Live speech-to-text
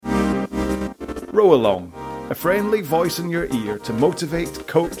Row Along, a friendly voice in your ear to motivate,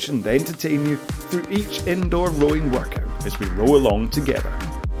 coach and entertain you through each indoor rowing workout as we row along together.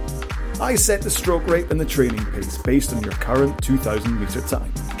 I set the stroke rate and the training pace based on your current 2,000 metre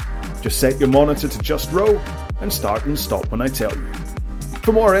time. Just set your monitor to just row and start and stop when I tell you.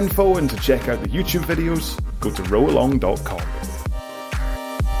 For more info and to check out the YouTube videos, go to rowalong.com.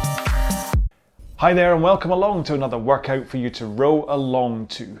 Hi there and welcome along to another workout for you to row along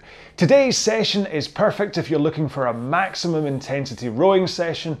to. Today's session is perfect if you're looking for a maximum intensity rowing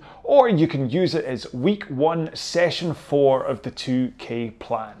session, or you can use it as week 1, session 4 of the 2K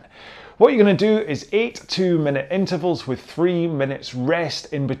plan. What you're going to do is 8 2-minute intervals with 3 minutes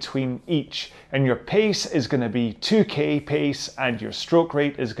rest in between each. And your pace is going to be 2K pace and your stroke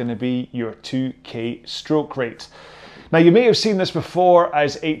rate is going to be your 2K stroke rate. Now you may have seen this before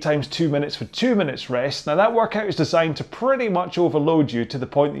as 8 times 2 minutes with 2 minutes rest. Now that workout is designed to pretty much overload you to the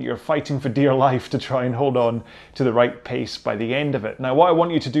point that you're fighting for dear life to try and hold on to the right pace by the end of it. Now what I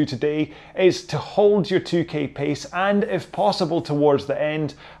want you to do today is to hold your 2K pace, and if possible towards the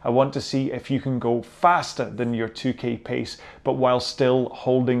end, I want to see if you can go faster than your 2K pace, but while still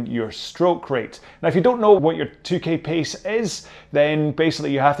holding your stroke rate. Now if you don't know what your 2K pace is, then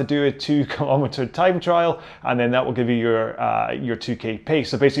basically you have to do a 2 kilometer time trial, and then that will give you your 2K pace.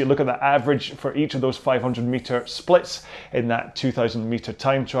 So basically look at the average for each of those 500 meter splits in that 2,000 meter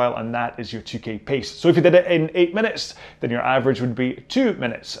time trial, and that is your 2K pace. So if you did it in 8 minutes, then your average would be 2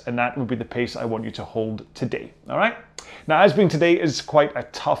 minutes, and that would be the pace I want you to hold today. All right? Now, as being today is quite a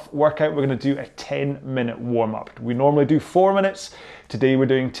tough workout, we're going to do a 10-minute warm-up. We normally do 4 minutes. Today we're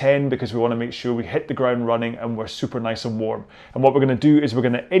doing 10 because we want to make sure we hit the ground running and we're super nice and warm. And what we're going to do is we're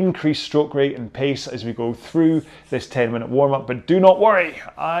going to increase stroke rate and pace as we go through this 10-minute warm-up. But do not worry,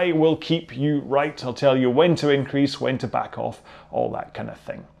 I will keep you right. I'll tell you when to increase, when to back off, all that kind of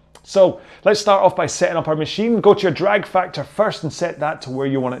thing. So let's start off by setting up our machine. Go to your drag factor first and set that to where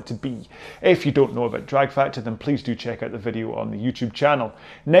you want it to be. If you don't know about drag factor, then please do check out the video on the YouTube channel.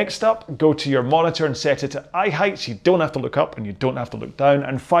 Next up, go to your monitor and set it to eye height, so you don't have to look up and you don't have to look down.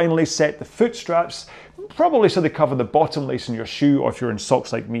 And finally, set the foot straps, probably so they cover the bottom lace in your shoe, or if you're in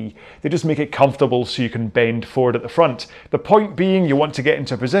socks like me, they just make it comfortable so you can bend forward at the front. The point being, you want to get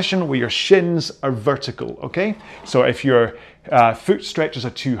into a position where your shins are vertical, okay? So if your foot stretches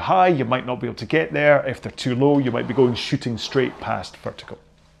are too high, you might not be able to get there. If they're too low, you might be going shooting straight past vertical.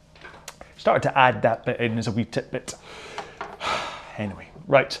 Started to add that bit in as a wee tidbit. Anyway,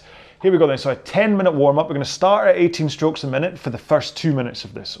 right, here we go then. So a 10-minute warm-up. We're going to start at 18 strokes a minute for the first 2 minutes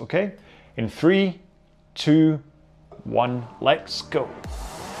of this, okay? In 3, 2, 1, let's go.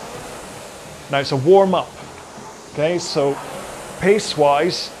 Now it's a warm-up, okay? So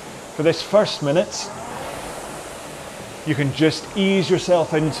pace-wise, for this first minute, you can just ease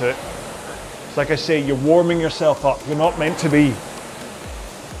yourself into it. It's like I say, you're warming yourself up. You're not meant to be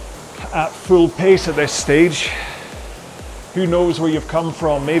at full pace at this stage. Who knows where you've come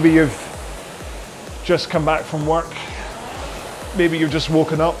from? Maybe you've just come back from work. Maybe you've just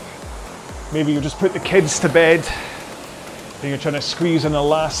woken up. Maybe you just put the kids to bed and you're trying to squeeze in a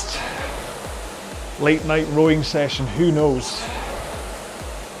last late night rowing session. Who knows?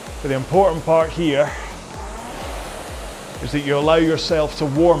 But the important part here is that you allow yourself to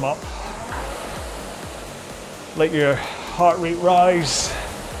warm up. Let your heart rate rise,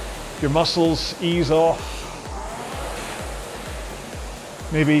 your muscles ease off.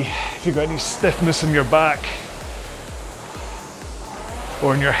 Maybe if you've got any stiffness in your back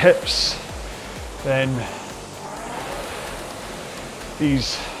or in your hips, then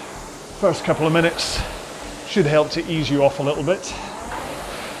these first couple of minutes should help to ease you off a little bit.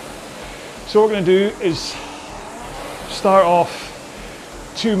 So what we're going to do is start off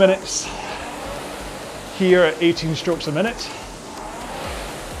 2 minutes here at 18 strokes a minute.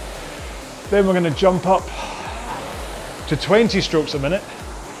 Then we're going to jump up to 20 strokes a minute.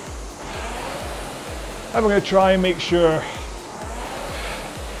 And we're going to try and make sure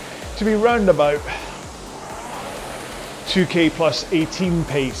to be round about 2K plus 18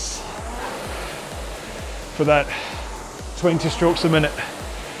 pace for that 20 strokes a minute,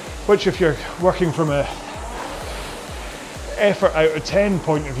 which if you're working from a effort out of 10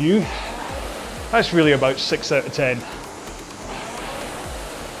 point of view, that's really about 6 out of 10.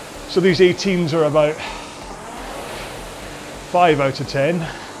 So these 18s are about 5 out of 10.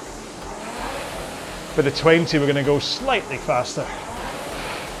 For the 20, we're going to go slightly faster.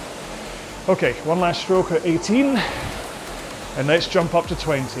 Okay, one last stroke at 18, and let's jump up to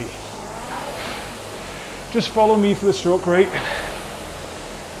 20. Just follow me for the stroke rate.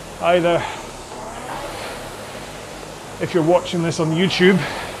 Either, if you're watching this on YouTube,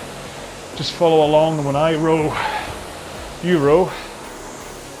 Just follow along, and when I row, you row.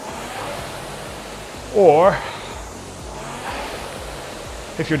 Or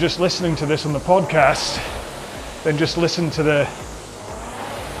if you're just listening to this on the podcast, then just listen to the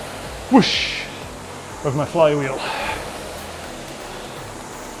whoosh of my flywheel.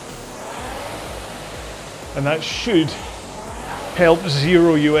 And that should help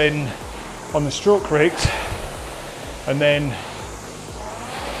zero you in on the stroke rate, and then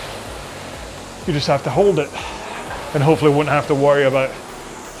you just have to hold it, and hopefully won't have to worry about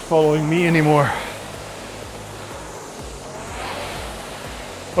following me anymore.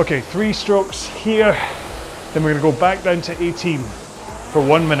 Okay, 3 strokes here, then we're going to go back down to 18 for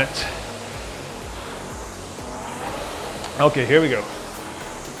 1 minute. Okay, here we go.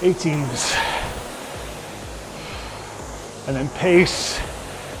 18s. And then pace,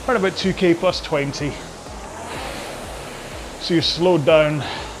 around about 2k plus 20. So you're slowed down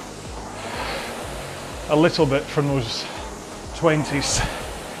a little bit from those 20s.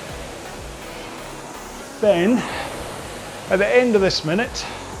 Then, at the end of this minute,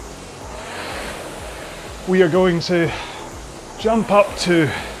 we are going to jump up to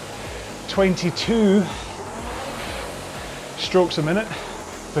 22 strokes a minute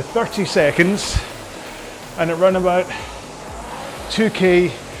for 30 seconds, and at run about 2k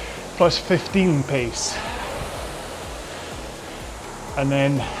plus 15 pace. And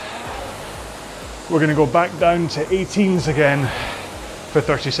then we're going to go back down to 18s again for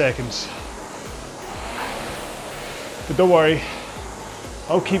 30 seconds. But don't worry,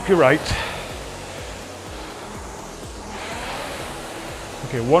 I'll keep you right.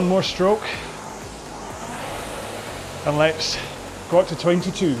 Okay, 1 more stroke. And let's go up to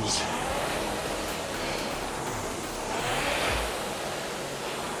 22s.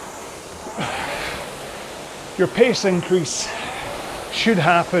 Your pace increase should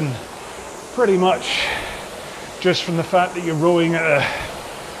happen pretty much just from the fact that you're rowing at a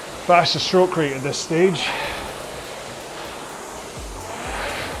faster stroke rate at this stage.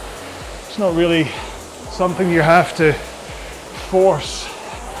 It's not really something you have to force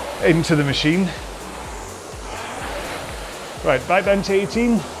into the machine. Right, back down to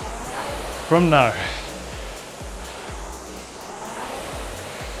 18 from now.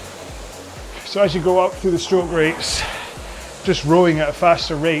 So as you go up through the stroke rates, just rowing at a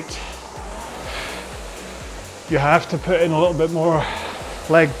faster rate, you have to put in a little bit more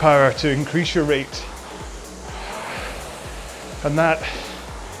leg power to increase your rate. And that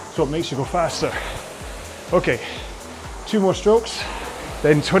is what makes you go faster. Okay, 2 more strokes,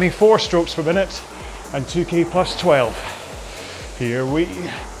 then 24 strokes per minute and 2k plus 12. Here we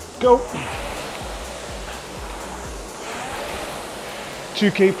go.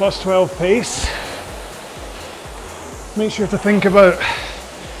 2k plus 12 pace. Make sure to think about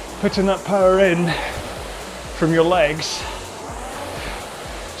putting that power in from your legs.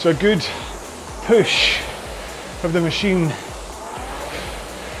 So a good push of the machine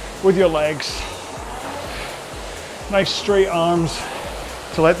with your legs. Nice straight arms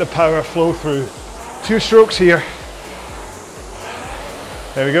to let the power flow through. 2 strokes here.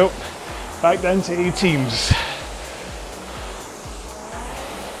 There we go. Back down to 18s.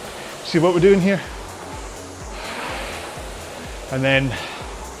 See what we're doing here? And then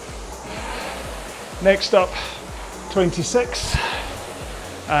next up, 26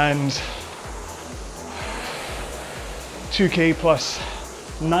 and 2k plus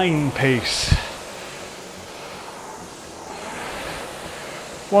 9 pace.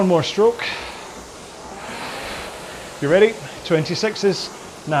 1 more stroke. You ready? 26s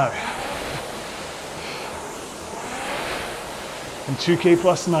now. And 2k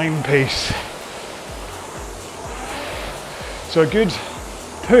plus 9 pace. So a good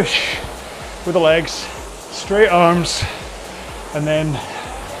push with the legs, straight arms, and then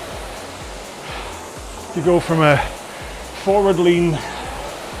you go from a forward lean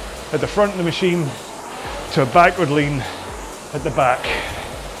at the front of the machine to a backward lean at the back.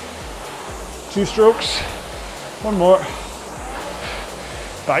 2 strokes, 1 more,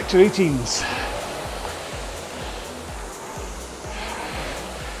 back to 18s.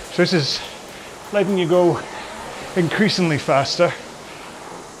 So this is letting you go increasingly faster.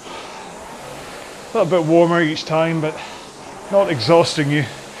 A little bit warmer each time, but not exhausting you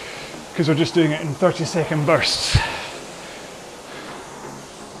because we're just doing it in 30-second bursts.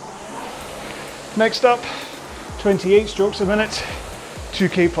 Next up, 28 strokes a minute,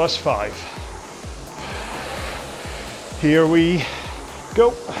 2k plus 5. Here we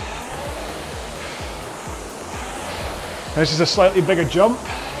go. This is a slightly bigger jump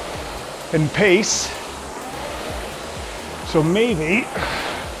in pace. So maybe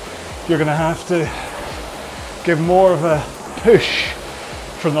you're going to have to give more of a push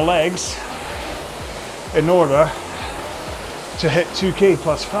from the legs in order to hit 2K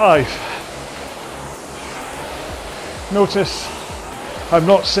plus 5. Notice I'm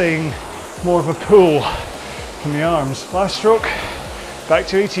not saying more of a pull from the arms. Last stroke, back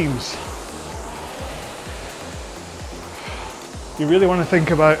to 18s. You really want to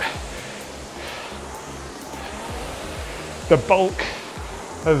think about the bulk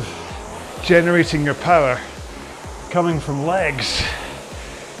of generating your power coming from legs.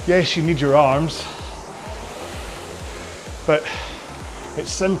 Yes, you need your arms, but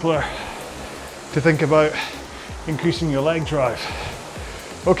it's simpler to think about increasing your leg drive.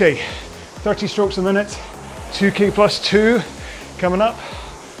 Okay, 30 strokes a minute, 2K plus 2 coming up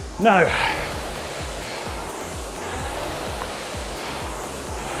now.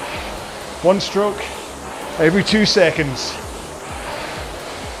 One stroke every 2 seconds.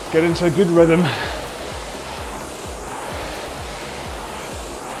 Get into a good rhythm.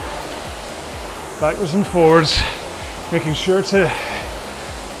 Backwards and forwards, making sure to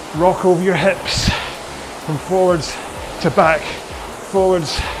rock over your hips from forwards to back,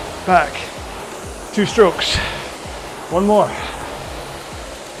 forwards, back. 2 strokes. One more.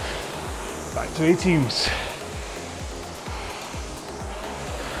 Back to 18s.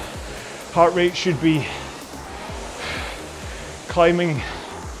 Heart rate should be climbing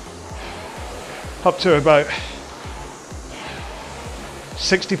up to about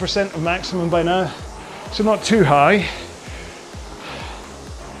 60% of maximum by now, so not too high,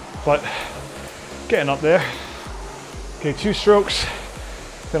 but getting up there. Okay, 2 strokes,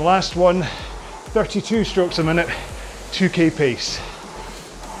 then last one, 32 strokes a minute, 2K pace.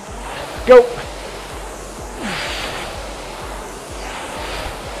 Go!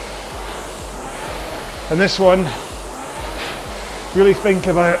 And this one, really think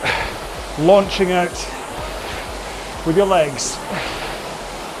about launching out with your legs.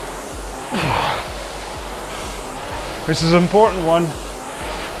 This is an important one.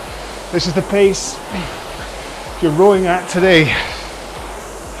 This is the pace you're rowing at today.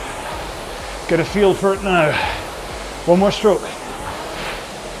 Get a feel for it now. One more stroke.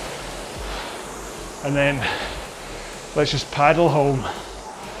 And then let's just paddle home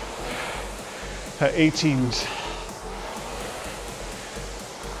at 18s.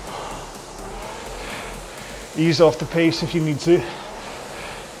 Ease off the pace if you need to.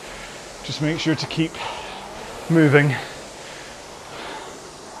 Just make sure to keep moving.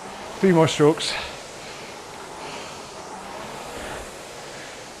 3 more strokes.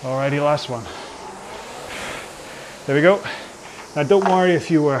 Alrighty, last one. There we go. Now don't worry if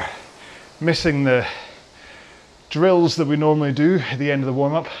you were missing the drills that we normally do at the end of the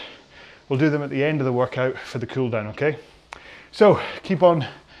warm-up. We'll do them at the end of the workout for the cool down, okay? So keep on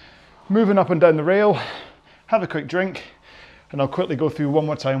moving up and down the rail, have a quick drink, and I'll quickly go through one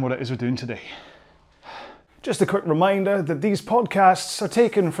more time what it is we're doing today. Just a quick reminder that these podcasts are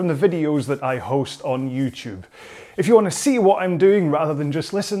taken from the videos that I host on YouTube. If you want to see what I'm doing rather than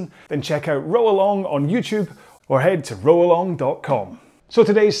just listen, then check out Row Along on YouTube or head to rowalong.com. So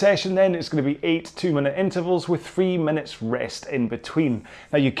today's session then is going to be 8 2-minute intervals with 3 minutes rest in between.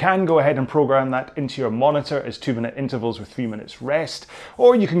 Now you can go ahead and program that into your monitor as 2-minute intervals with 3 minutes rest,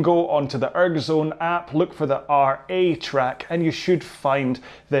 or you can go onto the ErgZone app, look for the RA track, and you should find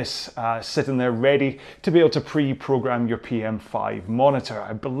this sitting there ready to be able to pre-program your PM5 monitor.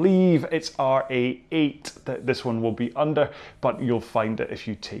 I believe it's RA8 that this one will be under, but you'll find it if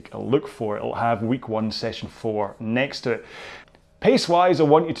you take a look for it. It'll have week 1 session 4 next to it. Pace-wise, I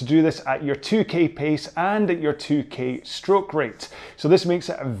want you to do this at your 2K pace and at your 2K stroke rate. So this makes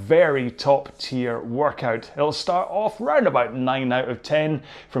it a very top tier workout. It'll start off round about 9 out of 10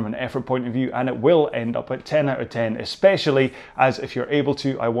 from an effort point of view, and it will end up at 10 out of 10, especially as if you're able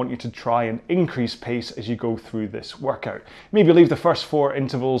to, I want you to try and increase pace as you go through this workout. Maybe leave the first 4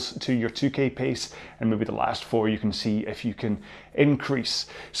 intervals to your 2K pace, and maybe the last 4 you can see if you can increase.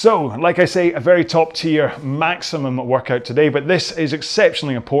 So, like I say, a very top tier maximum workout today, but this is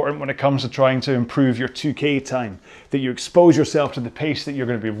exceptionally important when it comes to trying to improve your 2K time, that you expose yourself to the pace that you're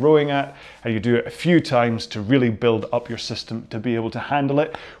going to be rowing at, and you do it a few times to really build up your system to be able to handle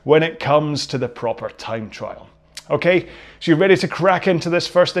it when it comes to the proper time trial. Okay, so you're ready to crack into this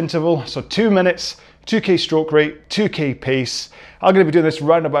first interval. So 2 minutes, 2K stroke rate, 2K pace. I'm going to be doing this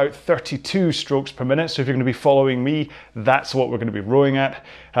round about 32 strokes per minute. So if you're going to be following me, that's what we're going to be rowing at.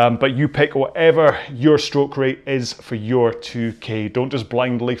 But you pick whatever your stroke rate is for your 2K. Don't just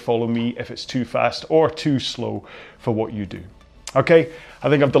blindly follow me if it's too fast or too slow for what you do. Okay, I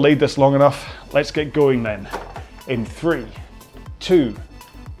think I've delayed this long enough. Let's get going then. In 3, 2,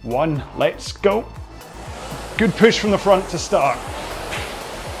 1, let's go. Good push from the front to start.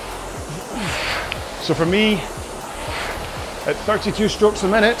 So for me, at 32 strokes a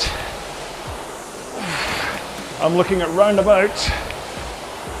minute, I'm looking at round about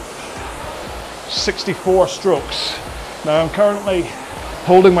 64 strokes. Now I'm currently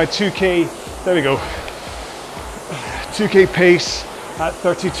holding my 2K, there we go, 2K pace at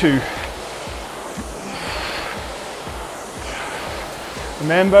 32.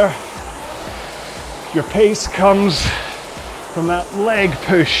 Remember, your pace comes from that leg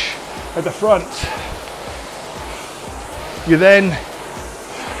push at the front. You then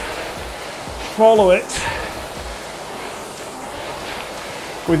follow it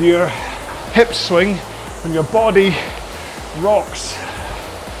with your hip swing when your body rocks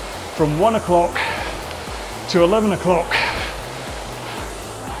from 1 o'clock to 11 o'clock.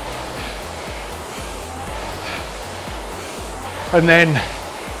 And then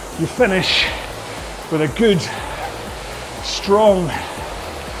you finish with a good, strong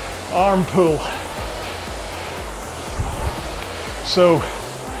arm pull. So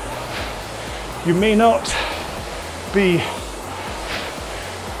you may not be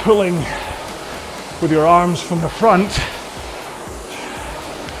pulling with your arms from the front,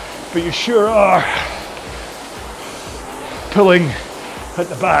 but you sure are pulling at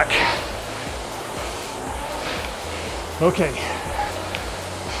the back. Okay,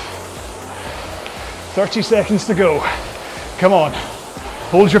 30 seconds to go. Come on,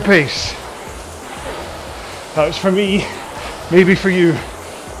 hold your pace. That was for me, maybe for you.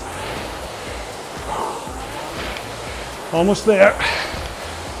 Almost there.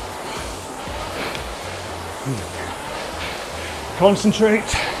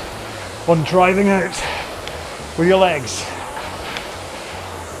 Concentrate on driving out with your legs.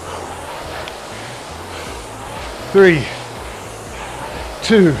 3,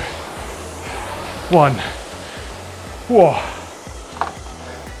 2, 1. Whoa.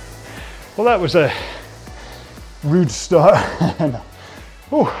 Well, that was a rude start.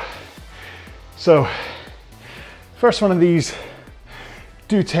 So, first one of these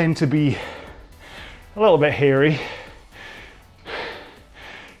do tend to be a little bit hairy,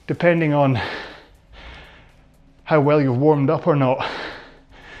 depending on how well you've warmed up or not.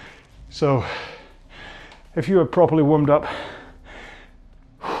 So, if you are properly warmed up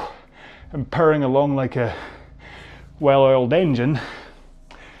and purring along like a well-oiled engine,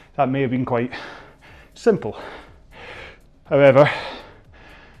 that may have been quite simple. However,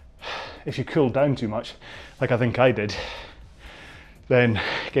 if you cool down too much, like I think I did, then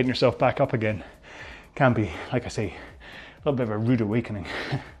getting yourself back up again can be, like I say, a little bit of a rude awakening.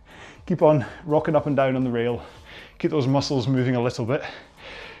 Keep on rocking up and down on the rail, keep those muscles moving a little bit.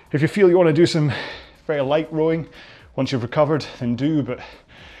 If you feel you want to do some very light rowing once you've recovered, then do, but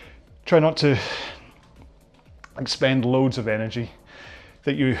try not to expend loads of energy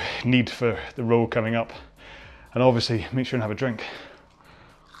that you need for the row coming up. And obviously make sure and have a drink.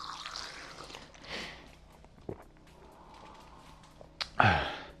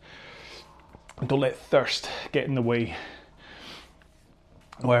 Don't let thirst get in the way,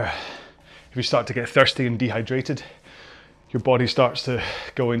 where if you start to get thirsty and dehydrated, your body starts to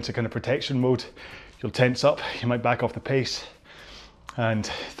go into kind of protection mode. You'll tense up, you might back off the pace, and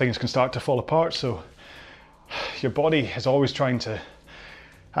things can start to fall apart. So your body is always trying to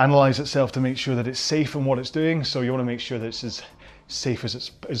analyze itself to make sure that it's safe in what it's doing, so you want to make sure that it's as safe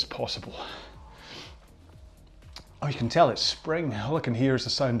as possible. Oh, you can tell it's spring. All I can hear is the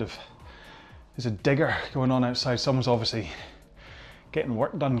sound of, there's a digger going on outside. Someone's obviously getting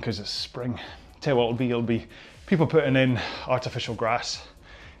work done because it's spring. Tell you what it'll be people putting in artificial grass.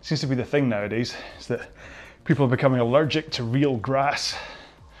 It seems to be the thing nowadays, is that people are becoming allergic to real grass.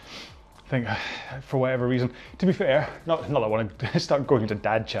 I think for whatever reason. To be fair, not that I want to start going into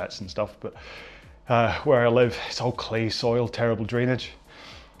dad chats and stuff, but where I live, it's all clay soil, terrible drainage.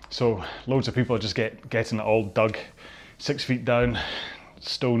 So loads of people are just getting it all dug 6 feet down,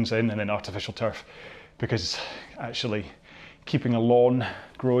 stones in, and then artificial turf, because actually keeping a lawn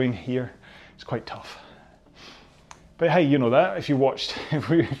growing here is quite tough. But hey, you know that, if you watched the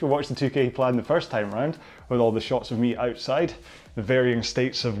 2K plan the first time around, with all the shots of me outside, the varying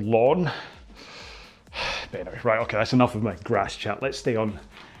states of lawn. But anyway, right, okay, that's enough of my grass chat. Let's stay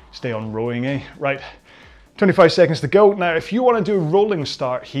on rowing, eh? Right, 25 seconds to go. Now, if you want to do a rolling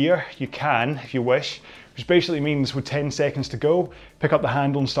start here, you can, if you wish, which basically means with 10 seconds to go, pick up the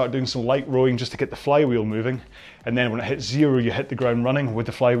handle and start doing some light rowing just to get the flywheel moving. And then when it hits 0, you hit the ground running with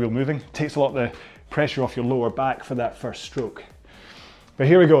the flywheel moving. It takes a lot of the pressure off your lower back for that first stroke. But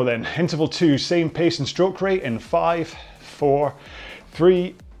here we go then. Interval 2, same pace and stroke rate in 5, 4,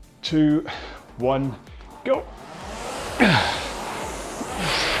 3, 2, 1, go.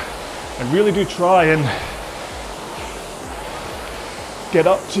 And really do try and get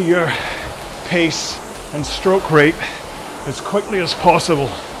up to your pace and stroke rate as quickly as possible.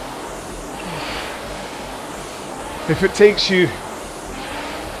 If it takes you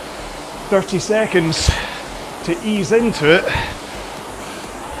 30 seconds to ease into it,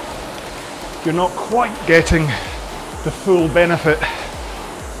 you're not quite getting the full benefit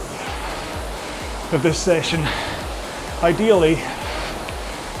of this session. Ideally,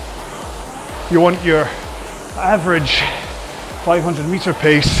 you want your average 500 meter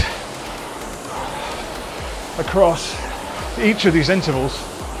pace across each of these intervals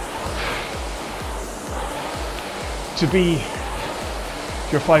to be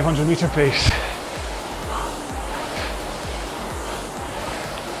your 500 meter pace.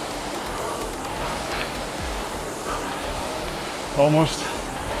 Almost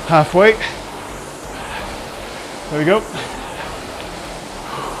halfway. There we go.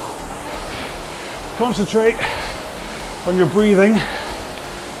 Concentrate on your breathing.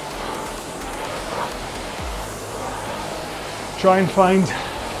 Try and find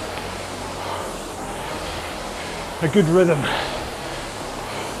a good rhythm.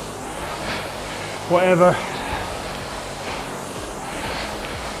 Whatever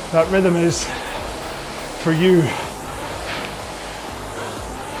that rhythm is for you.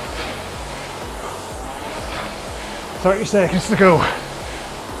 "30 seconds to go."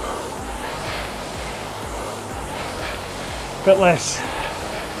 Bit less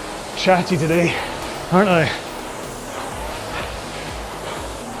chatty today, aren't I?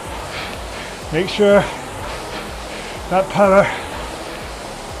 Make sure that power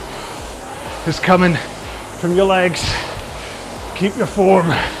is coming from your legs. Keep your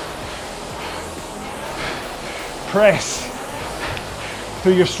form. Press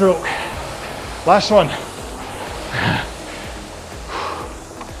through your stroke. Last one.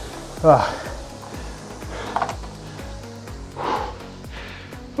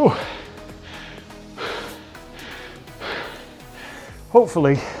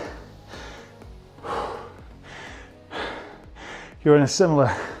 Hopefully, you're in a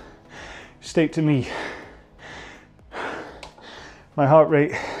similar state to me. My heart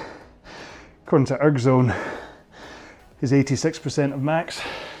rate, according to ErgZone, is 86% of max.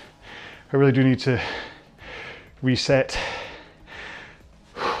 I really do need to reset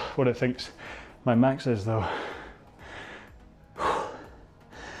what it thinks my max is though.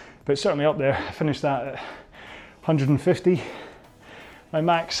 But it's certainly up there. I finished that at 150. My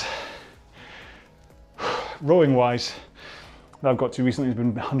max, rowing wise, that I've got to recently has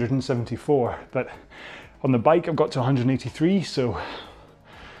been 174, but on the bike I've got to 183, so,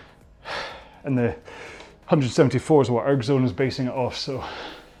 and the 174 is what ErgZone is basing it off, so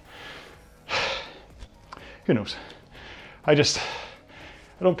who knows. I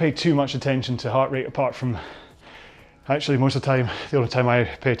don't pay too much attention to heart rate, apart from, actually most of the time, the only time I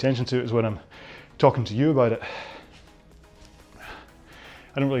pay attention to it is when I'm talking to you about it.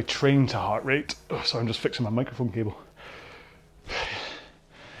 I don't really train to heart rate. Oh, sorry, I'm just fixing my microphone cable.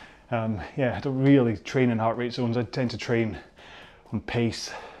 Yeah, I don't really train in heart rate zones. I tend to train on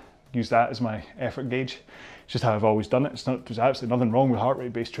pace, use that as my effort gauge. It's just how I've always done it. There's absolutely nothing wrong with heart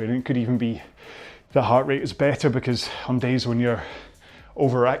rate based training. It could even be the heart rate is better because on days when you're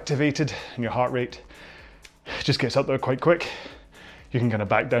overactivated and your heart rate just gets up there quite quick, you can kind of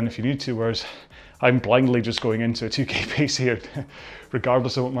back down if you need to, whereas I'm blindly just going into a 2k pace here,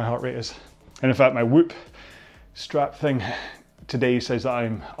 regardless of what my heart rate is. And in fact, my Whoop strap thing today says that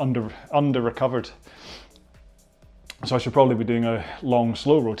I'm under recovered. So I should probably be doing a long,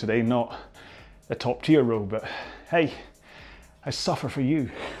 slow row today, not a top tier row, but hey, I suffer for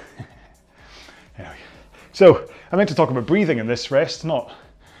you. Anyway, so I meant to talk about breathing in this rest, not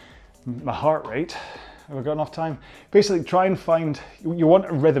my heart rate. Have I got enough time? Basically, try and find, you want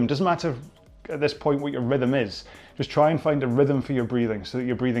a rhythm. Doesn't matter at this point what your rhythm is. Just try and find a rhythm for your breathing so that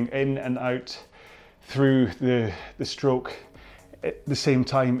you're breathing in and out through the stroke at the same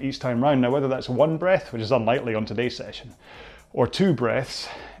time each time round. Now, whether that's one breath, which is unlikely on today's session, or two breaths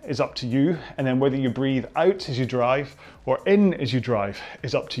is up to you. And then whether you breathe out as you drive or in as you drive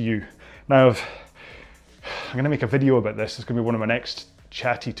is up to you. Now, I'm going to make a video about this. It's going to be one of my next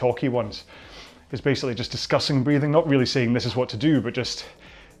chatty, talky ones. It's basically just discussing breathing, not really saying this is what to do, but just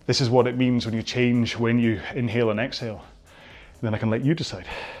this is what it means when you change, when you inhale and exhale. And then I can let you decide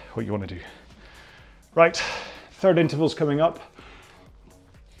what you want to do. Right, third interval's coming up.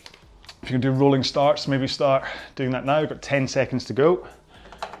 If you can do rolling starts, maybe start doing that now. You've got 10 seconds to go.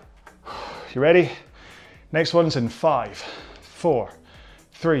 You ready? Next one's in 5, 4,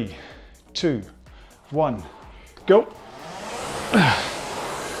 3, 2, 1, go.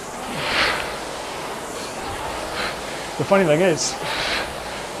 The funny thing is,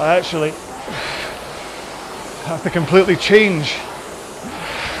 I actually have to completely change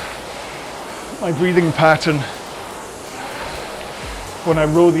my breathing pattern when I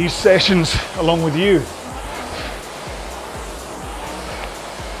row these sessions along with you.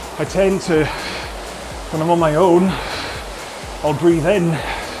 I tend to, when I'm on my own, I'll breathe in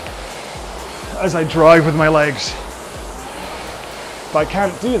as I drive with my legs. But I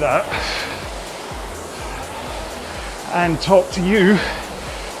can't do that and talk to you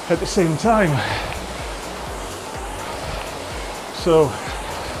at the same time. So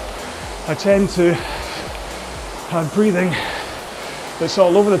I tend to have breathing that's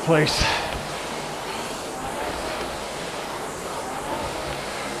all over the place.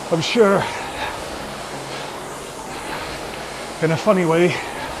 I'm sure, in a funny way,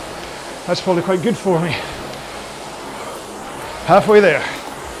 that's probably quite good for me. Halfway there.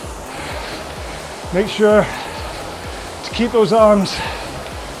 Make sure to keep those arms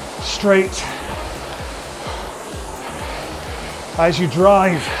straight as you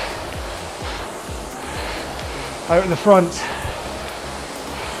drive out the front.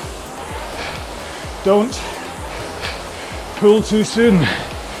 Don't pull too soon.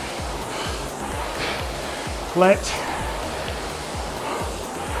 Let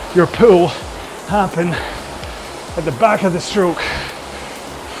your pull happen at the back of the stroke.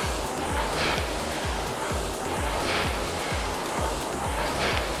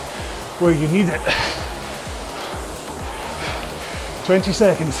 Where you need it. 20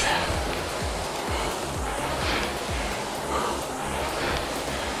 seconds.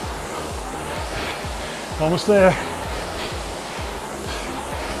 Almost there.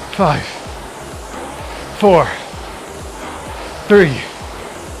 5, 4, 3,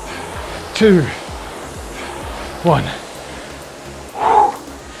 2, 1.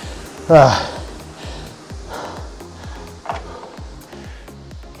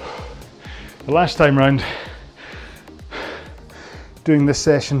 The last time round, doing this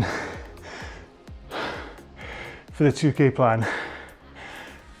session for the 2K plan,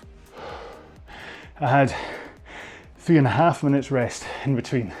 I had 3.5 minutes rest in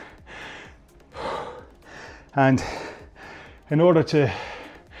between. And in order to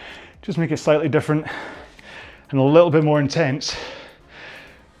just make it slightly different and a little bit more intense,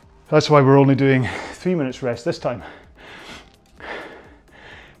 that's why we're only doing 3 minutes rest this time.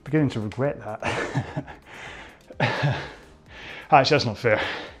 Beginning to regret that. Actually, that's not fair.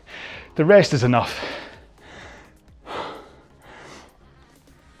 The rest is enough.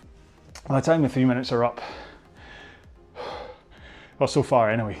 By the time the 3 minutes are up, well, so far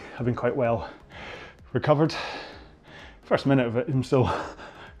anyway, I've been quite well recovered. First minute of it, I'm still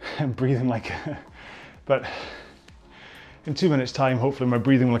breathing like, but in 2 minutes time, hopefully my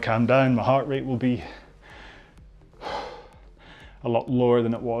breathing will calm down, my heart rate will be a lot lower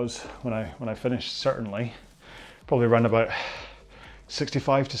than it was when I finished, certainly. Probably around about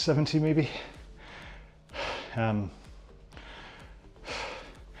 65 to 70 maybe.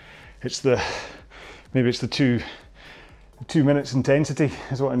 It's the 2 minutes intensity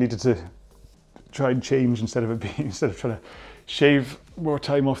is what I needed to try and change instead of trying to shave more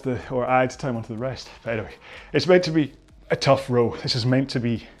time off or add time onto the rest. But anyway, it's meant to be a tough row. This is meant to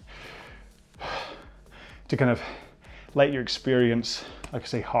be to kind of let you experience, like I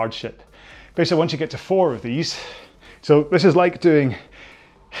say, hardship. Basically, once you get to 4 of these, so this is like doing,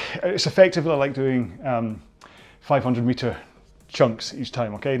 it's effectively like doing 500 meter chunks each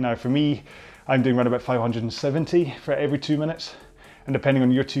time, okay? Now for me, I'm doing around about 570 for every 2 minutes. And depending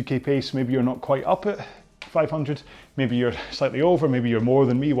on your 2K pace, maybe you're not quite up at 500, maybe you're slightly over, maybe you're more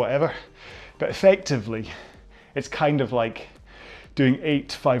than me, whatever. But effectively, it's kind of like doing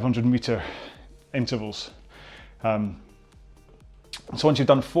 8 500 meter intervals. So once you've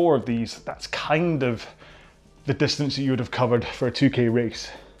done 4 of these, that's kind of the distance that you would have covered for a 2K race.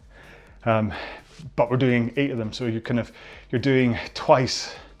 But we're doing 8 of them, so you're doing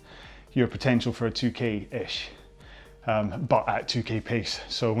twice your potential for a 2K-ish, but at 2K pace.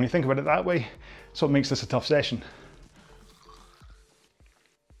 So when you think about it that way, that's what makes this a tough session.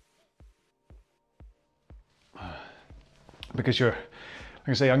 Because you're, like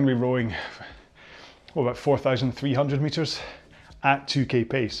I say, I'm going to be rowing about 4,300 meters at 2K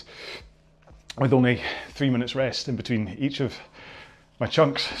pace with only 3 minutes rest in between each of my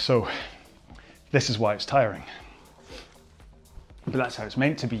chunks. So this is why it's tiring. But that's how it's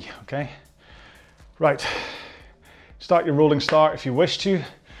meant to be, okay? Right, start your rolling start if you wish to.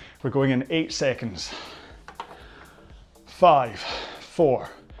 We're going in 8 seconds. 5, 4,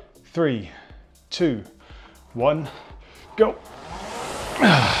 3, 2, 1, go.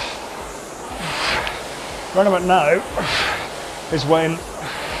 Round about now is when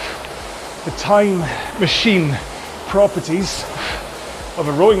the time machine properties of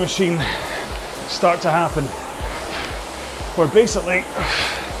a rowing machine start to happen, where basically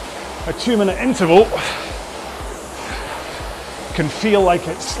a 2-minute interval can feel like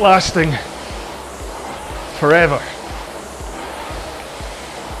it's lasting forever.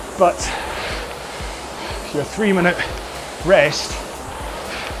 But your 3-minute rest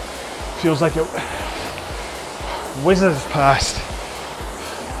feels like it whizzes past.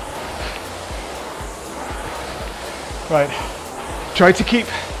 Right, try to keep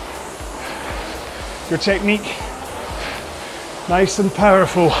your technique nice and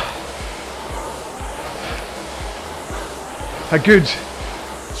powerful. A good,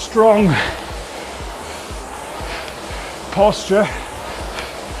 strong posture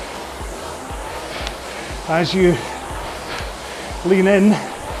as you lean in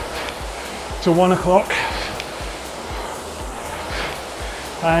to 1 o'clock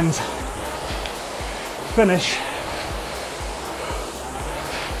and finish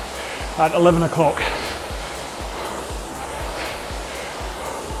at 11 o'clock.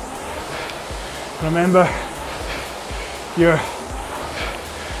 Remember, you're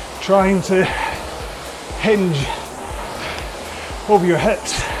trying to hinge over your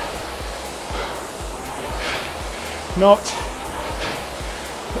hips, not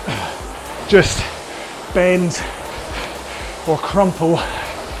just bend or crumple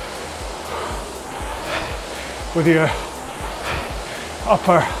with your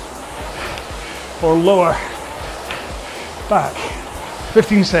upper or lower back.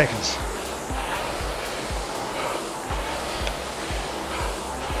 15 seconds.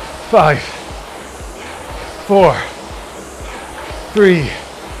 5, 4, 3,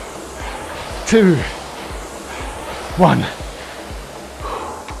 2, 1.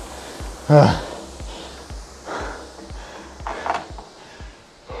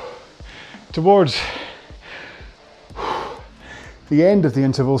 Towards the end of the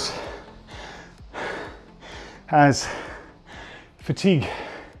intervals, as fatigue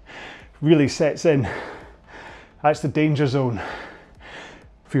really sets in, that's the danger zone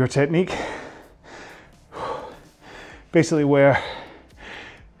for your technique. Basically where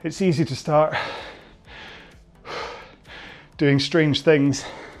it's easy to start doing strange things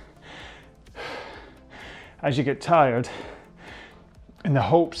as you get tired, in the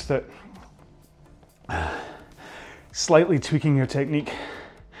hopes that slightly tweaking your technique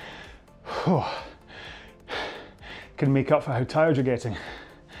can make up for how tired you're getting.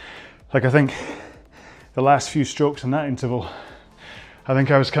 Like, I think the last few strokes in that interval, I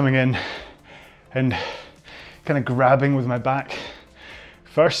think I was coming in and kind of grabbing with my back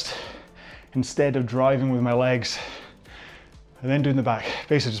first instead of driving with my legs and then doing the back,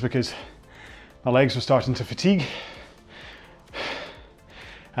 basically just because my legs were starting to fatigue,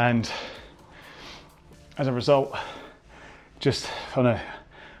 and as a result, just on an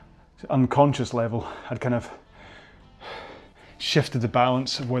unconscious level, I'd kind of shifted the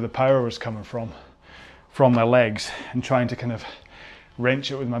balance of where the power was coming from my legs, and trying to kind of wrench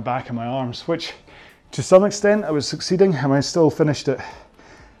it with my back and my arms, which to some extent I was succeeding. I mean, I still finished at,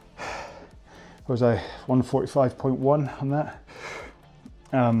 was I 145.1 on that?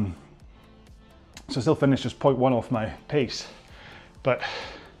 So I still finished just 0.1 off my pace, but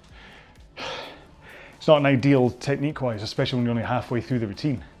it's not an ideal technique-wise, especially when you're only halfway through the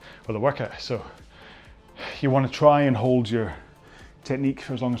routine or the workout. So you want to try and hold your technique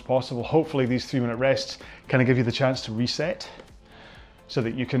for as long as possible. Hopefully these 3-minute rests kind of give you the chance to reset so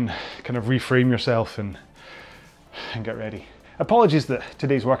that you can kind of reframe yourself and get ready. Apologies that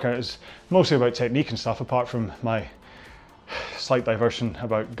today's workout is mostly about technique and stuff, apart from my slight diversion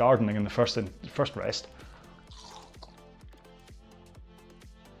about gardening in the first rest.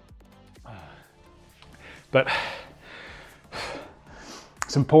 But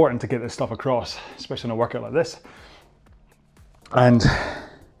it's important to get this stuff across, especially in a workout like this. And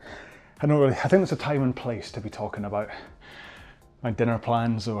I think there's a time and place to be talking about my dinner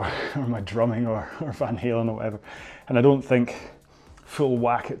plans or my drumming or Van Halen or whatever. And I don't think full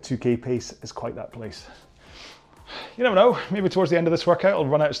whack at 2K pace is quite that place. You never know, maybe towards the end of this workout I'll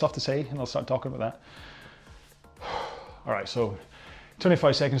run out of stuff to say and I'll start talking about that. All right, so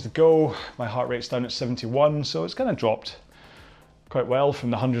 25 seconds to go. My heart rate's down at 71, so it's kind of dropped quite well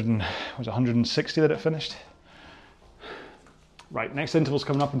from the 160 that it finished. Right, next interval's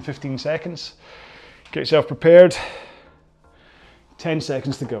coming up in 15 seconds. Get yourself prepared. 10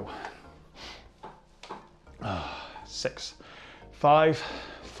 seconds to go. 6, 5,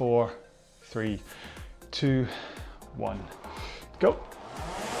 4, 3, 2, 1, go.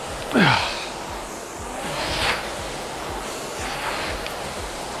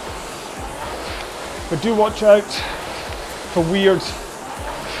 But do watch out for weird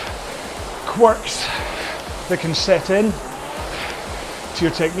quirks that can set in to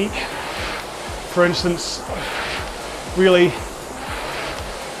your technique. For instance, really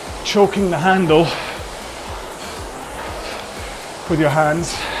choking the handle with your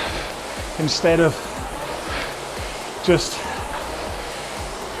hands instead of just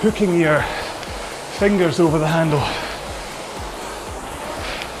hooking your fingers over the handle.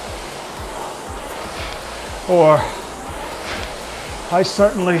 Or I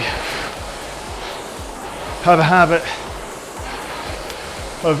certainly have a habit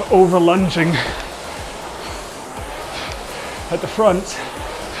of over lunging at the front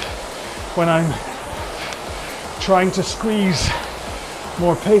when I'm trying to squeeze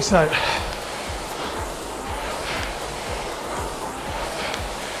more pace out.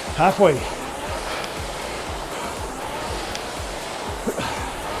 Halfway.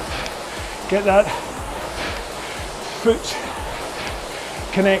 Get that foot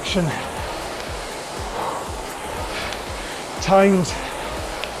connection timed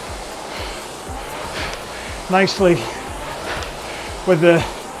nicely with the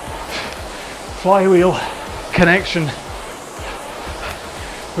flywheel connection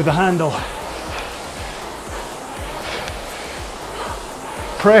with the handle.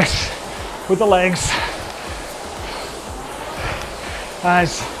 Press with the legs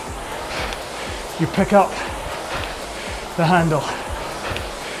as you pick up the handle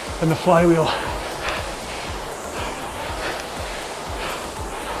and the flywheel.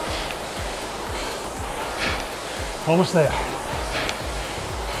 Almost there.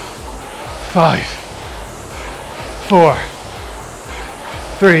 5, 4,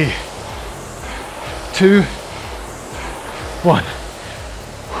 3, 2, 1.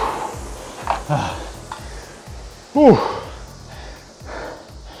 Ooh.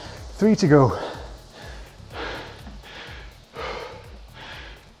 3 to go.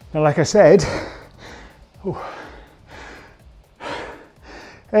 Now, like I said,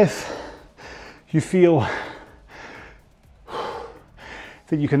 if you feel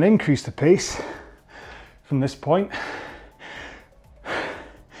that you can increase the pace from this point,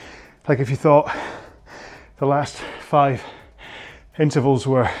 like if you thought the last 5 intervals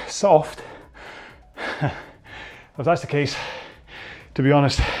were soft, if that's the case, to be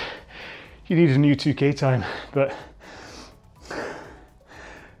honest, you need a new 2K time. But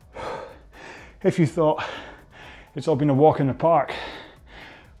if you thought it's all been a walk in the park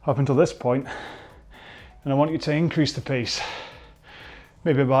up until this point, and I want you to increase the pace,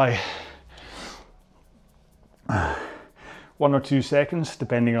 maybe by 1 or 2 seconds,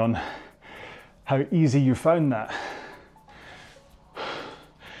 depending on how easy you found that.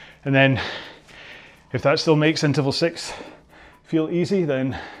 And then if that still makes interval 6 feel easy,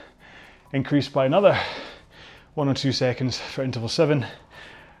 then increase by another 1 or 2 seconds for interval 7,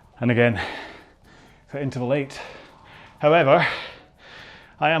 and again for interval 8. However,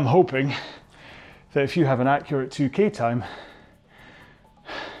 I am hoping that if you have an accurate 2K time,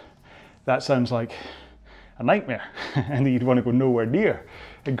 that sounds like a nightmare and that you'd want to go nowhere near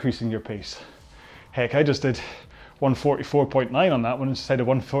increasing your pace. Heck, I just did 144.9 on that one instead of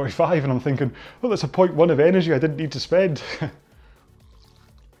 145, and I'm thinking, oh, that's a 0.1 of energy I didn't need to spend.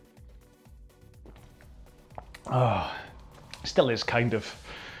 Still is kind of,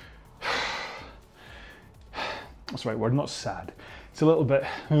 what's the right word, not sad. It's a little bit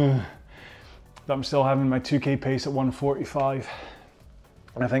that I'm still having my 2K pace at 145.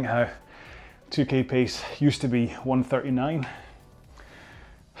 And I think how 2K pace used to be 139,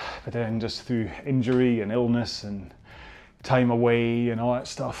 but then just through injury and illness and time away and all that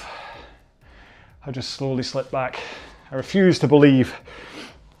stuff, I just slowly slipped back. I refuse to believe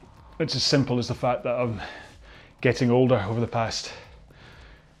it's as simple as the fact that I'm getting older over the past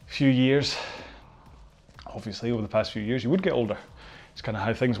few years. Obviously, over the past few years, you would get older. It's kind of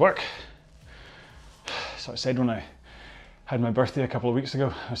how things work. So I said when I had my birthday a couple of weeks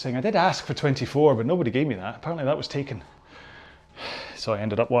ago, I was saying I did ask for 24, but nobody gave me that. Apparently that was taken. So I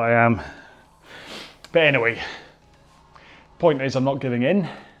ended up what I am. But anyway, point is I'm not giving in.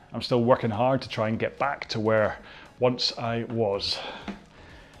 I'm still working hard to try and get back to where once I was.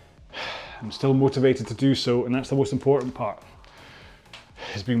 I'm still motivated to do so, and that's the most important part,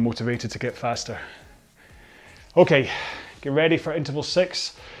 is being motivated to get faster. Okay, get ready for interval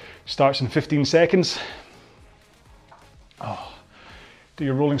 6. Starts in 15 seconds. Do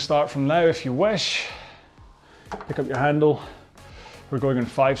your rolling start from now if you wish. Pick up your handle, We're going in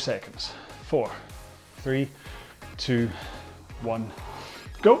 5 seconds. 4, 3, 2, 1,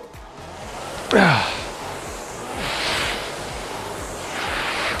 go.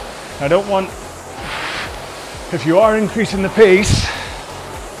 I don't want, if you are increasing the pace,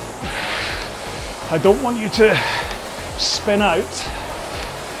 I don't want you to spin out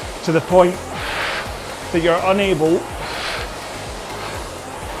to the point that you're unable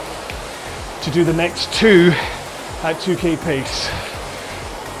to do the next 2 at 2k pace.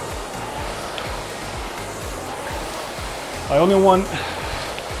 I only want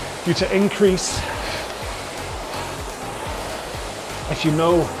you to increase if you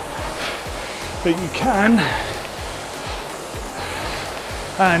know that you can,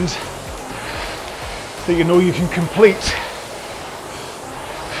 and that you know you can complete,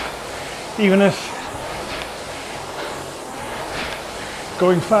 even if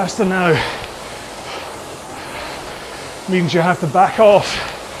going faster now means you have to back off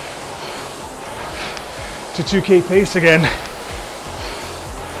to 2k pace again.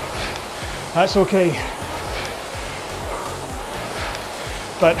 That's okay.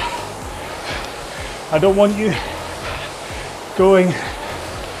 But I don't want you going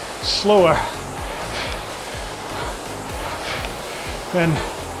slower than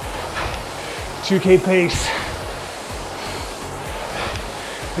 2k pace,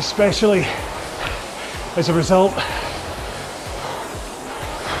 especially as a result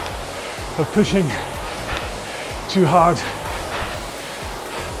of pushing too hard.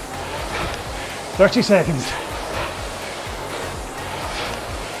 30 seconds.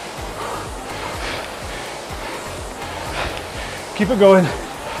 Keep it going.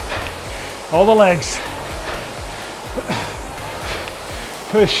 All the legs.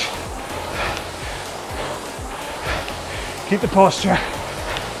 Push. Keep the posture.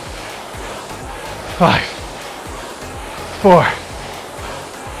 5, 4,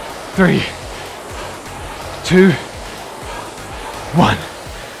 3, 2, 1.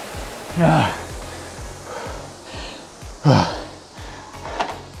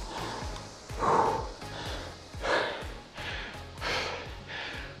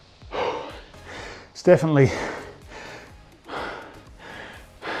 It's definitely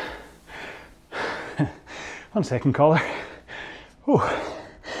 1 second, caller. Ooh.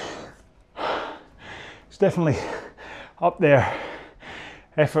 It's definitely up there,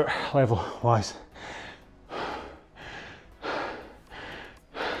 effort level wise.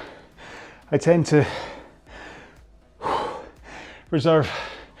 I tend to reserve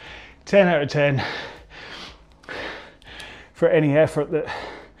 10 out of 10 for any effort that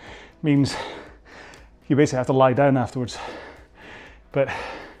means you basically have to lie down afterwards. But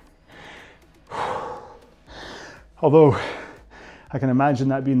although I can imagine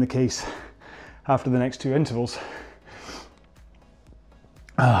that being the case after the next 2 intervals,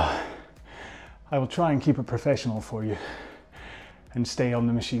 I will try and keep it professional for you and stay on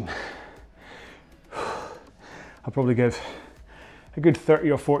the machine. I'll probably give a good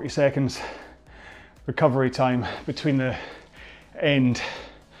 30 or 40 seconds recovery time between the end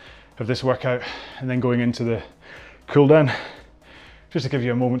of this workout and then going into the cool down, just to give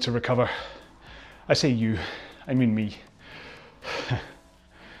you a moment to recover. I say you, I mean me.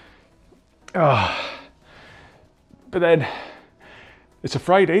 But then it's a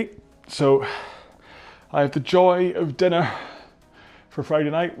Friday, so I have the joy of dinner for Friday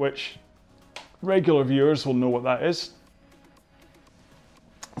night, which regular viewers will know what that is.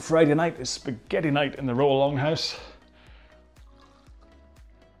 Friday night is spaghetti night in the Row Along house.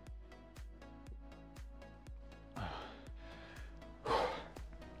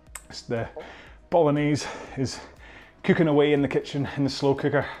 The bolognese is cooking away in the kitchen in the slow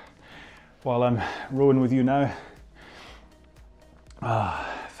cooker while I'm rowing with you now.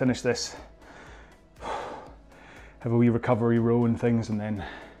 Finish this, have a wee recovery row and things, and then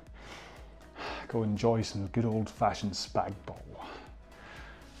go enjoy some good old-fashioned spag bol.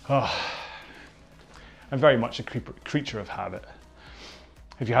 I'm very much a creature of habit.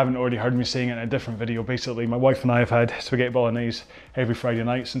 If you haven't already heard me saying it in a different video, basically my wife and I have had spaghetti bolognese every Friday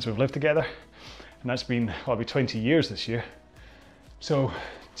night since we've lived together, and that's been, well, it'll be 20 years this year. So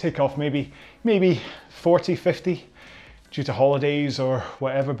take off maybe 40, 50 due to holidays or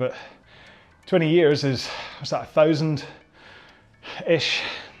whatever, but 20 years is, what's that, 1,000-ish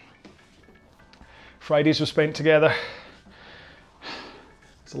Fridays were spent together.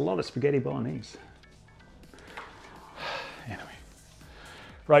 It's a lot of spaghetti bolognese. Anyway.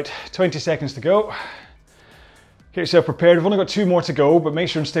 Right, 20 seconds to go. Get yourself prepared. We've only got 2 more to go, but make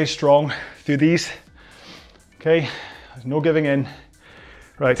sure and stay strong through these. Okay, there's no giving in.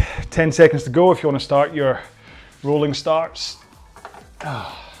 Right, 10 seconds to go if you want to start your rolling starts.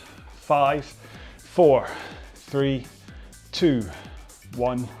 5, 4, 3, 2,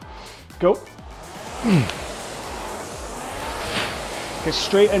 1, go. Get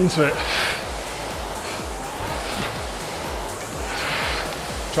straight into it.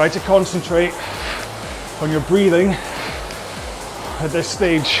 Try to concentrate on your breathing at this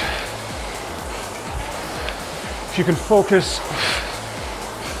stage. If you can focus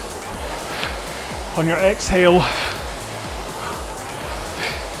on your exhale,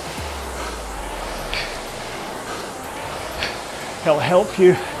 it'll help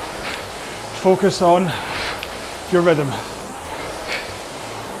you focus on your rhythm.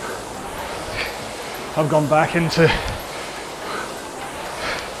 I've gone back into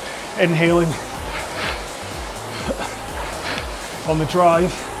inhaling on the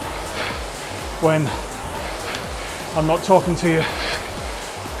drive when I'm not talking to you.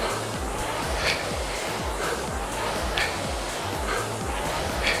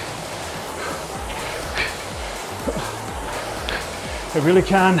 It really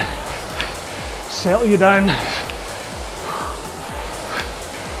can settle you down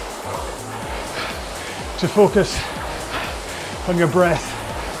to focus on your breath.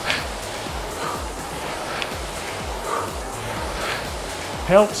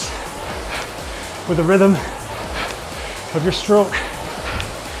 Helps with the rhythm of your stroke.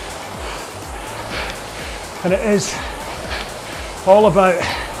 And it is all about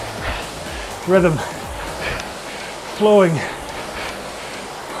rhythm, flowing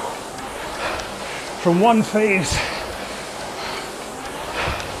from one phase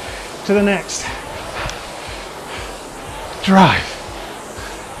to the next. Drive,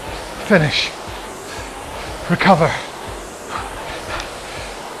 finish, recover.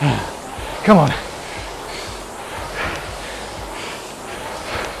 Come on.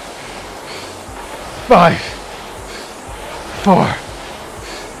 5, 4,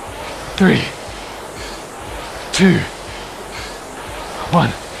 3, 2, 1.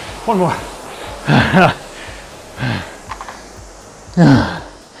 One more.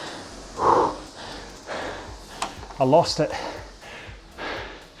 I lost it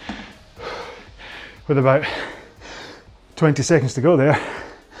with about 20 seconds to go there.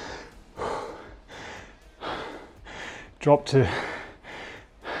 Dropped to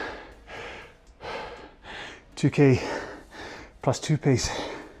 2k plus 2 pace.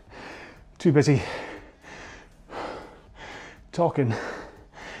 Too busy talking,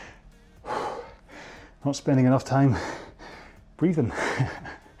 not spending enough time breathing.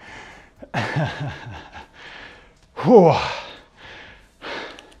 I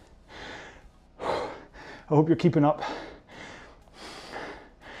hope you're keeping up.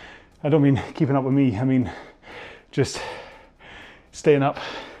 I don't mean keeping up with me, I mean just staying up,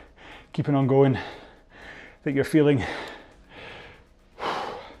 keeping on going, that you're feeling,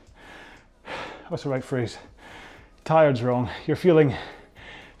 what's the right phrase? Tired's wrong. You're feeling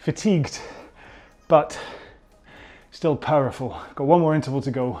fatigued, but still powerful. Got one more interval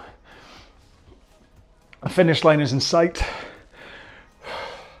to go. The finish line is in sight.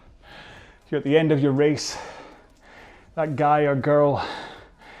 You're at the end of your race. That guy or girl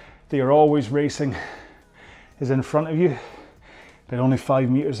that you're always racing is in front of you, but only 5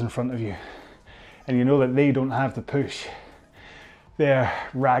 meters in front of you. And you know that they don't have the push. They're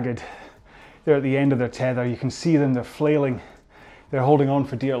ragged. They're at the end of their tether. You can see them, they're flailing. They're holding on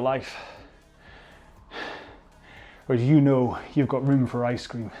for dear life. Whereas you know you've got room for ice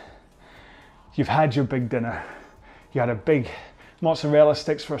cream. You've had your big dinner. You had a big mozzarella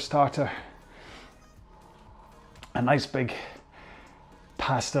sticks for a starter. A nice big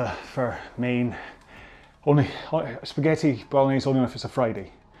pasta for main. Only spaghetti bolognese only if it's a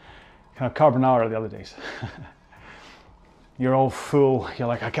Friday. Kind of carbonara the other days. You're all full. You're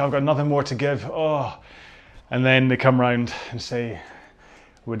like, I've got nothing more to give. Oh, and then they come round and say,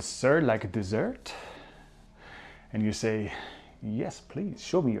 "Would sir like a dessert?" And you say, "Yes, please.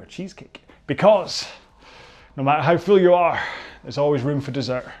 Show me your cheesecake." Because no matter how full you are, there's always room for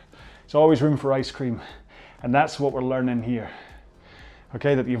dessert. There's always room for ice cream, and that's what we're learning here.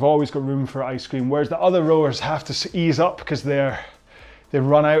 Okay, that you've always got room for ice cream, whereas the other rowers have to ease up because they've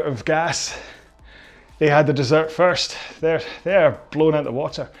run out of gas. They had the dessert first. They're blown out the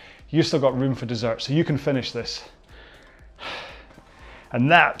water. You still got room for dessert, so you can finish this.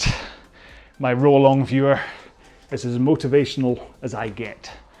 And that, my row along viewer, is as motivational as I get.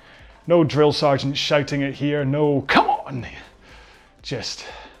 No drill sergeant shouting it here. No, come on, just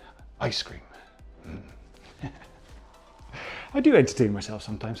ice cream. I do entertain myself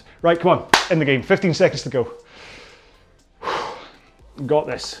sometimes. Right, come on, in the game, 15 seconds to go. Got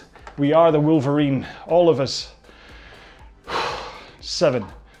this. We are the Wolverine, all of us. 7,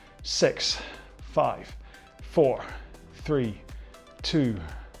 6, 5, 4, 3, 2,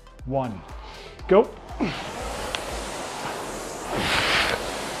 1. Go.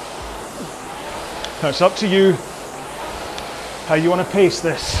 Now it's up to you how you want to pace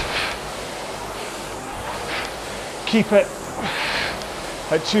this. Keep it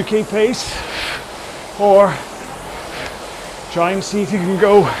at 2K pace, or try and see if you can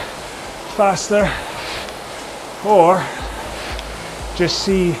go faster, or just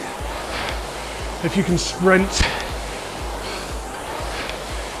see if you can sprint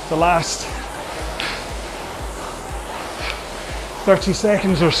the last 30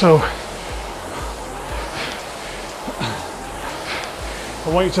 seconds or so. I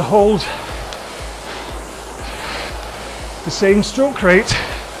want you to hold the same stroke rate,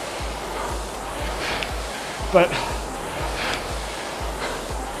 but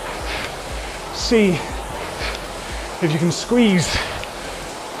see if you can squeeze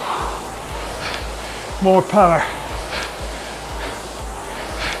more power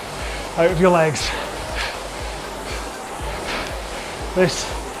out of your legs. This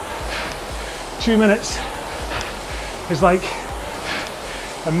 2 minutes is like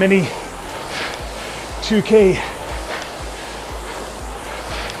a mini 2K.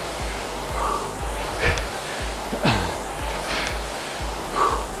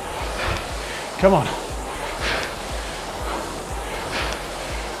 Come on.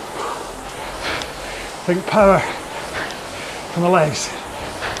 Think power from the legs.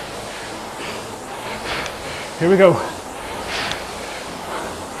 Here we go.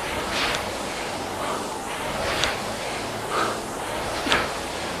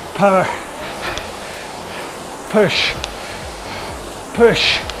 Power. Push.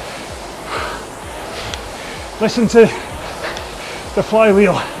 Push. Listen to the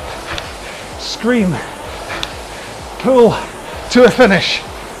flywheel. Scream. Pull to a finish.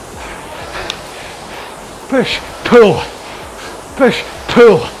 Push, pull. Push,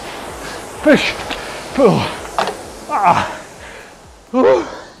 pull. Push, pull. Ah. Ooh.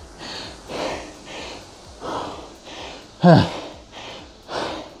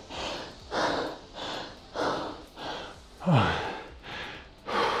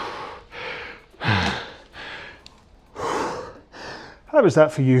 How was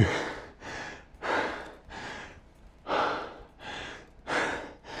that for you?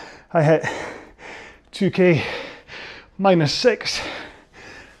 I hit 2K -6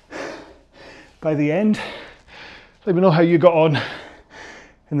 by the end. Let me know how you got on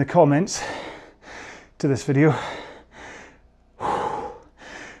in the comments to this video.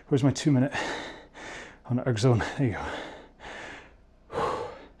 Where's my 2 minute on the erg zone? There you go.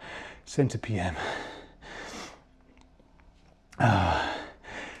 Send to PM.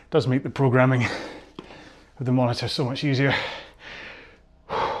 Does make the programming of the monitor so much easier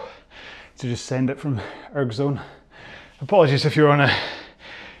to just send it from erg zone. Apologies if you're on a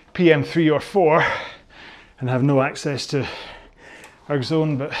PM3 or 4 and have no access to erg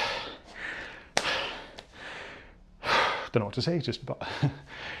zone, but don't know what to say, just but.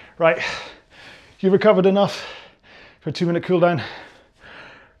 Right, you recovered enough for a 2 minute cool down?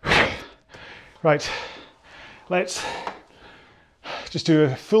 Right, let's just do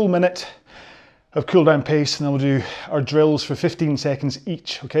a full minute of cool down pace, and then we'll do our drills for 15 seconds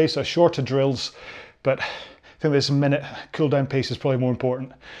each. Okay, so shorter drills, but I think this minute cool down pace is probably more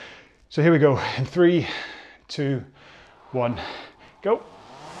important. So here we go, in 3, 2, 1, go.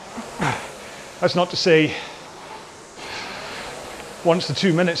 That's not to say once the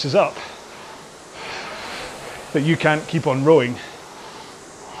 2 minutes is up that you can't keep on rowing.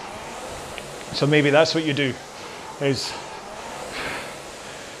 So maybe that's what you do, is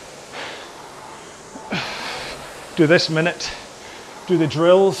do this minute, do the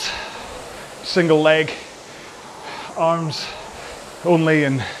drills, single leg, arms only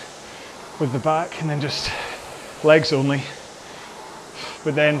and with the back, and then just legs only.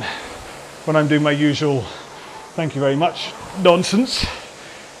 But then when I'm doing my usual thank you very much nonsense,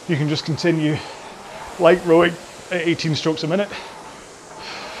 you can just continue light rowing at 18 strokes a minute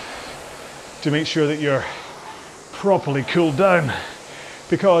to make sure that you're properly cooled down,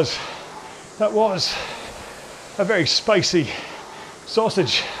 because that was a very spicy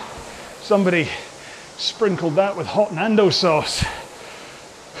sausage. Somebody sprinkled that with hot Nando sauce.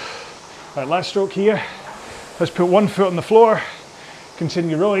 Right, last stroke here. Let's put one foot on the floor,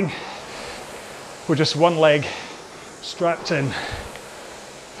 continue rowing with just one leg strapped in.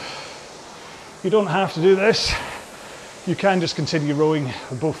 You don't have to do this. You can just continue rowing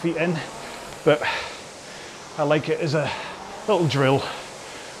with both feet in, but I like it as a little drill.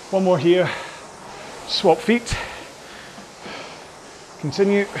 One more here, swap feet,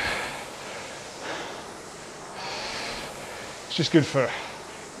 Continue. It's just good for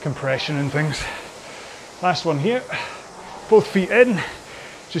compression and things. Last one here. Both feet in.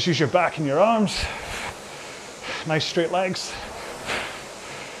 Just use your back and your arms. Nice straight legs.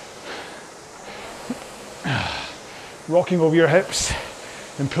 Rocking over your hips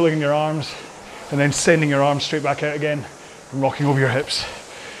and pulling in your arms, and then sending your arms straight back out again and rocking over your hips.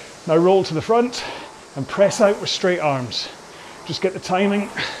 Now roll to the front and press out with straight arms. Just get the timing,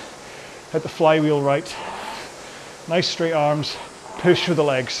 hit the flywheel right. Nice straight arms, push with the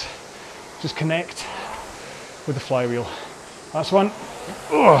legs. Just connect with the flywheel. Last one.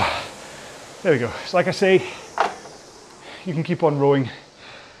 Oh, there we go. So like I say, you can keep on rowing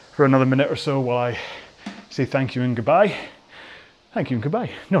for another minute or so while I say thank you and goodbye. Thank you and goodbye.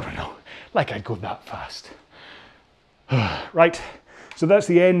 No. Like I'd go that fast. Right, so that's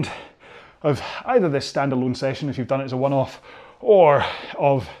the end of either this standalone session, if you've done it as a one-off, or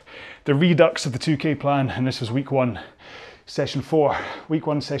of the redux of the 2K plan, and this was week 1, session 4. Week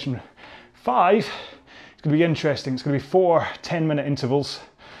 1, session 5, it's going to be interesting. It's going to be 4 10-minute intervals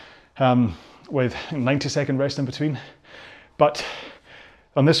with 90-second rest in between. But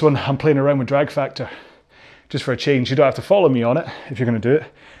on this one, I'm playing around with drag factor, just for a change. You don't have to follow me on it if you're going to do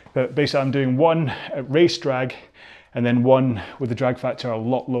it, but basically I'm doing 1 at race drag, and then 1 with the drag factor a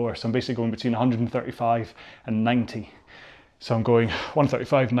lot lower. So I'm basically going between 135 and 90. So I'm going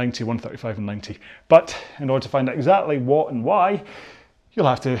 135, 90, 135 and 90. But in order to find out exactly what and why, you'll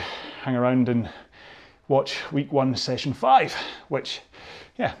have to hang around and watch week 1, session 5, which,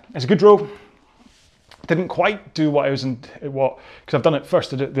 yeah, it's a good row. Didn't quite do what I was because I've done it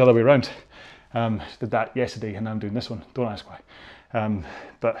first, I did it the other way around. Did that yesterday and I'm doing this one, don't ask why.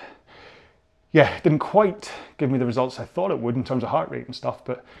 But yeah, it didn't quite give me the results I thought it would in terms of heart rate and stuff,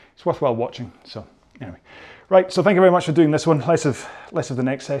 but it's worthwhile watching. So anyway, right, so thank you very much for doing this one. Less of the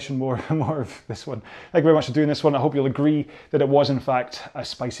next session, more of this one. Thank you very much for doing this one. I hope you'll agree that it was in fact a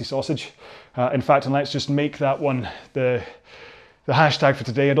spicy sausage. In fact, and let's just make that one the hashtag for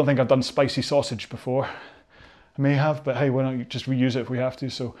today. I don't think I've done spicy sausage before. I may have, but hey, why not just reuse it if we have to?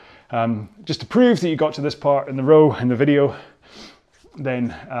 So just to prove that you got to this part in the row in the video,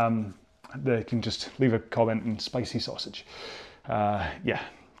 then they can just leave a comment in spicy sausage. Yeah,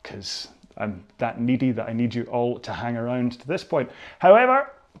 because I'm that needy that I need you all to hang around to this point. However,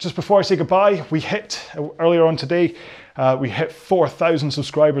 just before I say goodbye, we hit, earlier on today, we hit 4,000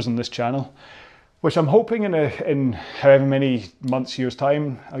 subscribers on this channel, which I'm hoping in however many months, years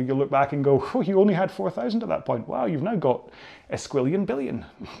time, you'll look back and go, oh, you only had 4,000 at that point. Wow, you've now got a squillion billion.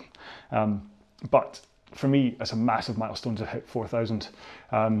 But for me, it's a massive milestone to hit 4,000.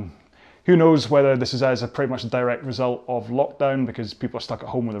 Who knows whether this is as a pretty much a direct result of lockdown, because people are stuck at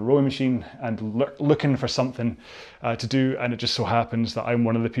home with a rowing machine and looking for something to do, and it just so happens that I'm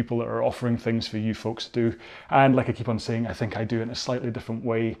one of the people that are offering things for you folks to do. And like I keep on saying, I think I do it in a slightly different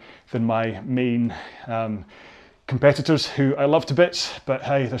way than my main competitors, who I love to bits, but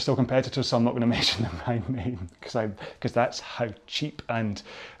hey, they're still competitors, so I'm not going to mention them by name, because that's how cheap and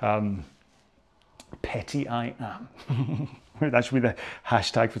petty I am. That should be the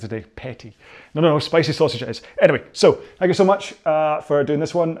hashtag for today, petty. No, spicy sausage it is. Anyway, so thank you so much for doing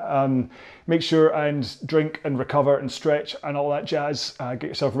this one. Make sure and drink and recover and stretch and all that jazz. Get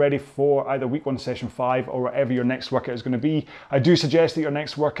yourself ready for either week 1, session 5, or whatever your next workout is going to be. I do suggest that your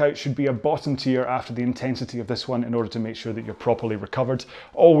next workout should be a bottom tier after the intensity of this one in order to make sure that you're properly recovered.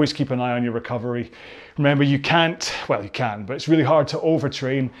 Always keep an eye on your recovery. Remember, you can, but it's really hard to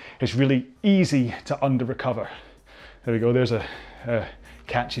overtrain. It's really easy to under-recover. There we go, there's a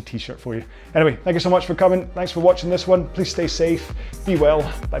catchy t-shirt for you. Anyway, thank you so much for coming. Thanks for watching this one. Please stay safe, be well,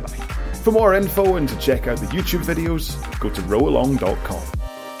 bye-bye. For more info and to check out the YouTube videos, go to rowalong.com.